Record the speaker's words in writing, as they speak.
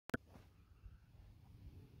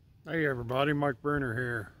Hey everybody, Mike Bruner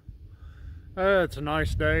here. It's a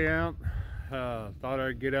nice day out. Thought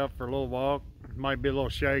I'd get out for a little walk. It might be a little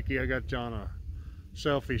shaky. I got you on a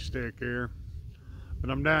selfie stick here.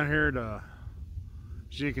 But I'm down here to,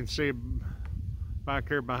 as you can see back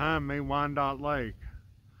here behind me, Wyandotte Lake.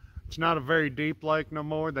 It's not a very deep lake no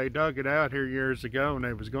more. They dug it out here years ago and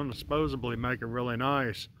they was going to supposedly make it really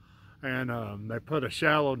nice. And they put a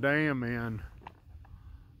shallow dam in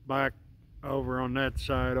back over on that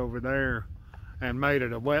side over there and made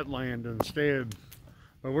it a wetland instead.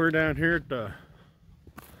 But we're down here at the,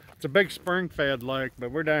 it's a big spring fed lake, but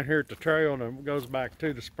we're down here at the trail and it goes back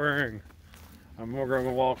to the spring. And we're going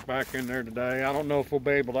to walk back in there today. I don't know if we'll be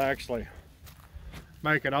able to actually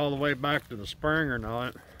make it all the way back to the spring or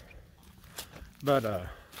not, but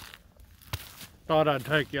thought I'd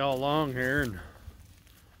take y'all along here and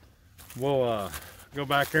we'll go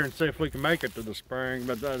back here and see if we can make it to the spring.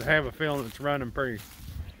 But I have a feeling it's running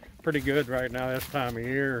pretty good right now this time of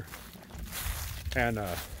year, and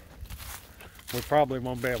we probably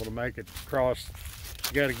won't be able to make it across.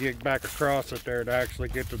 You got to get back across it there to actually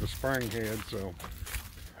get to the spring head, so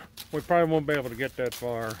we probably won't be able to get that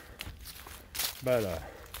far. But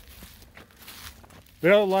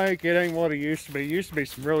the old lake, it ain't what it used to be. It used to be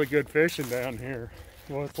some really good fishing down here.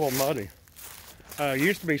 Well, it's a little muddy.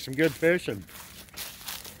 Used to be some good fishing,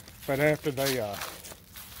 but after they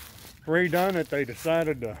redone it, they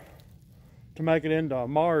decided to make it into a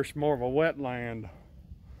marsh, more of a wetland.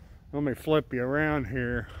 Let me flip you around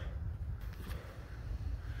here.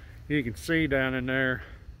 You can see down in there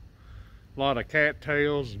a lot of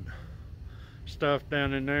cattails and stuff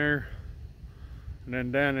down in there, and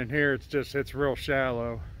then down in here it's real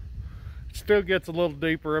shallow. It still gets a little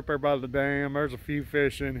deeper up there by the dam. There's a few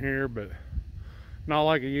fish in here, but not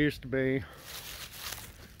like it used to be.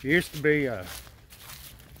 It used to be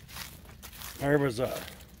there was a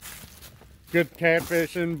good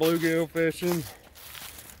catfishing, bluegill fishing,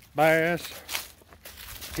 bass,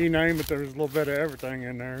 you name it. There's a little bit of everything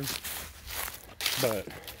in there, but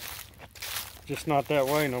just not that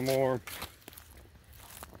way no more.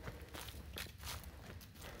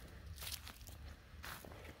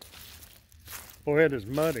 Boy, it is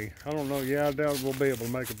muddy. I don't know. Yeah, I doubt we'll be able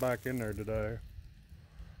to make it back in there today,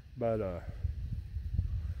 but let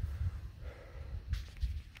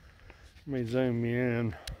me zoom you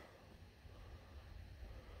in.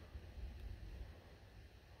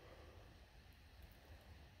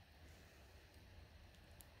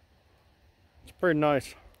 It's a pretty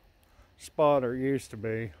nice spot, or it used to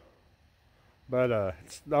be, but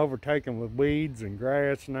it's overtaken with weeds and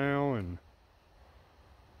grass now, and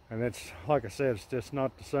it's, like I said, it's just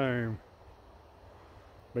not the same.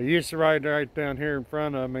 But used to right down here in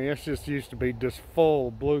front of me, it's just used to be just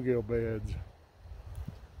full bluegill beds,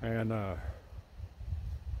 and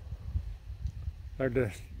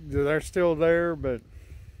they're still there, but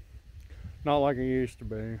not like it used to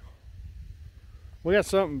be. We got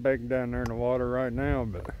something big down there in the water right now,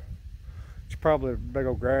 but it's probably a big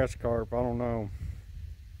old grass carp. I don't know.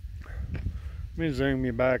 Let me zoom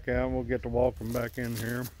you back out and we'll get to walking back in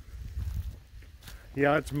here.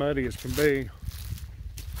 Yeah, it's muddy as can be.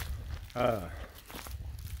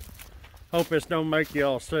 Hope this don't make you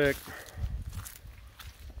all sick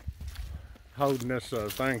holding this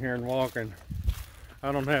thing here and walking.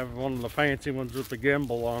 I don't have one of the fancy ones with the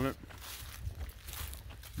gimbal on it,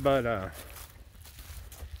 but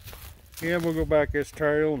yeah, we'll go back this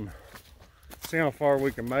trail and see how far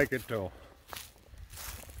we can make it till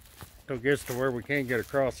it gets to where we can't get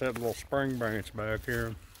across that little spring branch back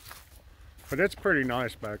here. But it's pretty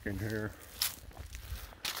nice back in here.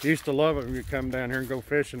 Used to love it when you come down here and go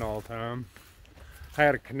fishing all the time. I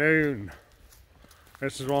had a canoe, and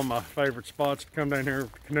this is one of my favorite spots to come down here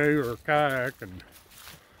with a canoe or a kayak and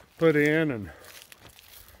put in, and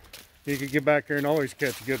you could get back here and always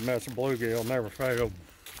catch a good mess of bluegill, never failed.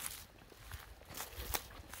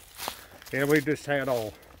 Yeah, we just had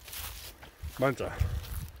a bunch of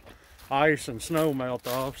ice and snow melt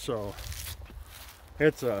off, so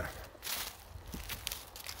it's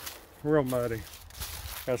real muddy.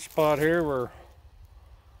 Got a spot here where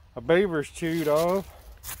a beaver's chewed off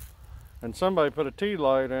and somebody put a tea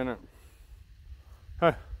light in it.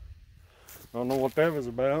 Huh. Don't know what that was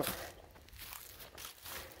about.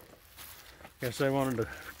 Guess they wanted to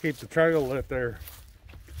keep the trail lit there.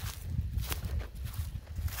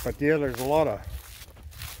 But yeah, there's a lot of,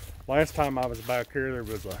 last time I was back here there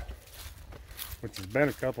was which has been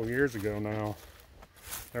a couple years ago now,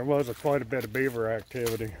 there was quite a bit of beaver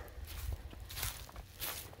activity.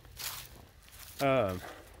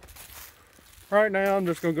 Right now I'm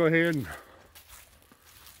just going to go ahead and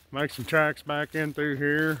make some tracks back in through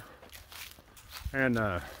here. and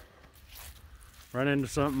run into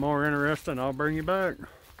something more interesting, I'll bring you back.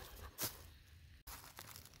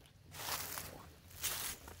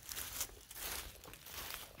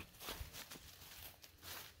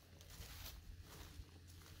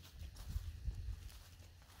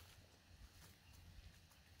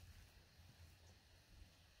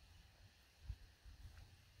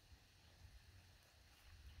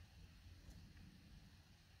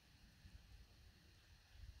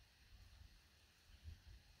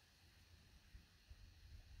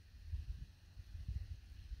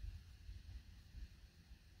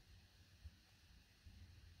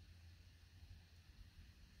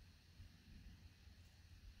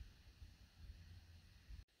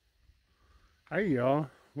 Hey y'all,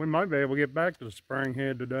 we might be able to get back to the spring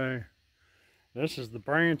head today. This is the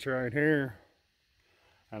branch right here,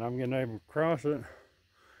 and I'm getting able to cross it.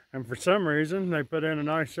 And for some reason, they put in a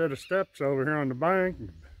nice set of steps over here on the bank,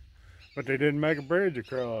 but they didn't make a bridge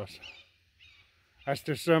across. That's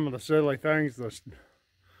just some of the silly things the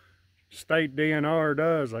state DNR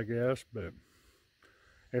does, I guess, but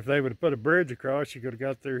if they would have put a bridge across, you could have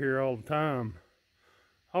got through here all the time.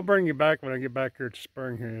 I'll bring you back when I get back here to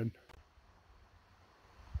Spring Head.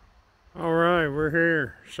 All right, we're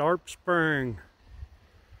here, Sharp Spring.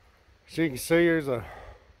 As you can see, there's a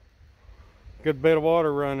good bit of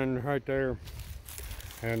water running right there.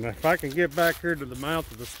 And if I can get back here to the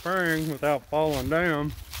mouth of the spring without falling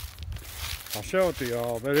down, I'll show it to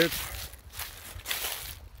y'all. But it's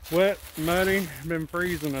wet, muddy, been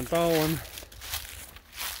freezing and thawing,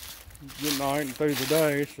 good night and through the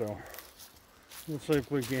day, so we'll see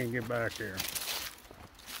if we can get back here.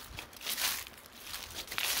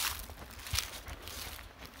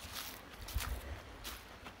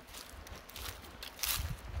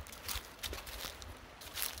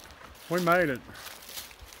 We made it.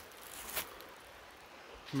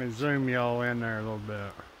 Let me zoom y'all in there a little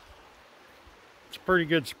bit. It's a pretty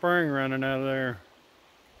good spring running out of there.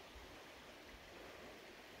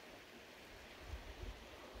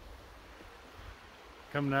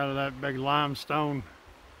 Coming out of that big limestone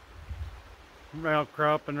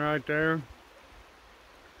outcropping right there.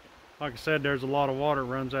 Like I said, there's a lot of water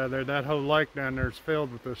runs out of there. That whole lake down there is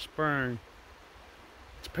filled with this spring.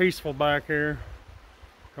 It's peaceful back here.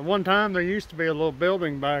 At one time there used to be a little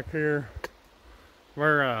building back here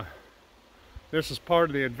where this is part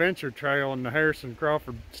of the adventure trail in the Harrison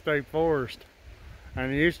Crawford State Forest. And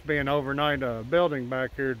there used to be an overnight building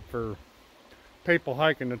back here for people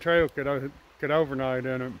hiking the trail could overnight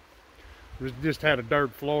in it. It just had a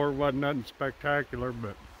dirt floor, wasn't nothing spectacular,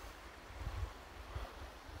 but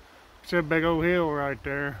it's a big old hill right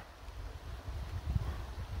there.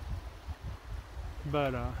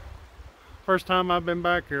 But first time I've been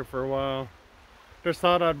back here for a while. Just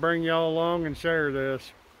thought I'd bring y'all along and share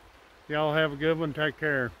this. Y'all have a good one. Take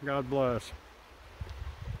care. God bless.